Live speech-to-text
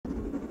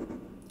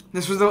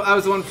This was I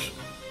was the one.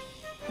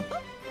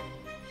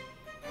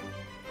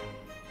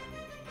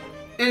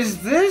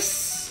 Is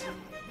this?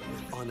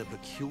 On a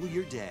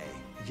peculiar day,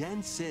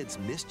 Yen Sid's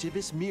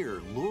mischievous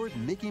mirror lured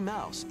Mickey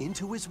Mouse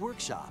into his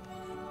workshop.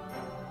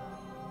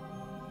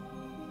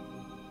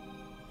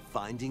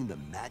 Finding the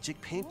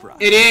magic paintbrush.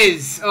 It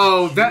is.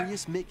 Oh, that.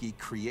 Curious Mickey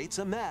creates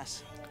a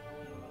mess.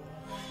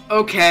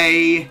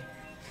 Okay.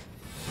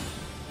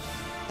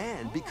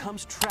 And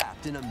becomes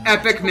trapped in a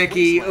Epic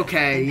Mickey. wasteland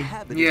Okay.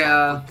 inhabited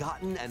Yeah. by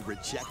forgotten and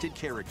rejected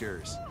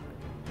characters.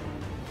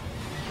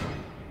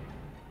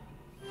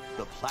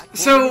 The platform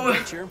So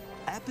adventure,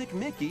 Epic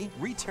Mickey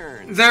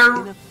returns. they're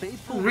in a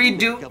faithful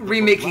remake of the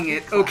remaking beloved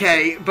it. classic.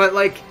 Okay, but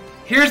like,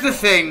 here's the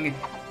thing.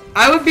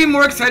 I would be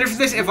more excited for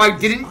this if I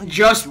didn't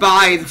just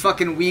buy the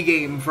fucking Wii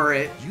game for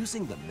it.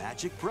 Using the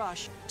magic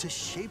brush to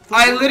shape the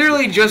I world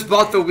literally just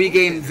bought the Wii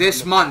game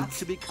this on the path month.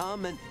 to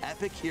become an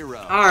epic hero.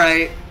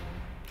 Alright.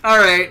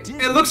 Alright.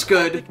 It looks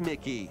good. Epic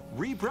Mickey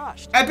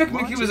Rebrushed. Epic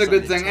Mickey was a launches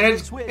good on thing, and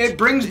Nintendo Switch it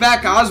brings this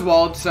back year.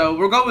 Oswald, so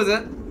we'll go with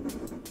it.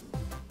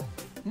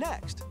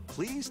 Next,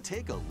 please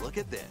take a look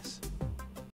at this.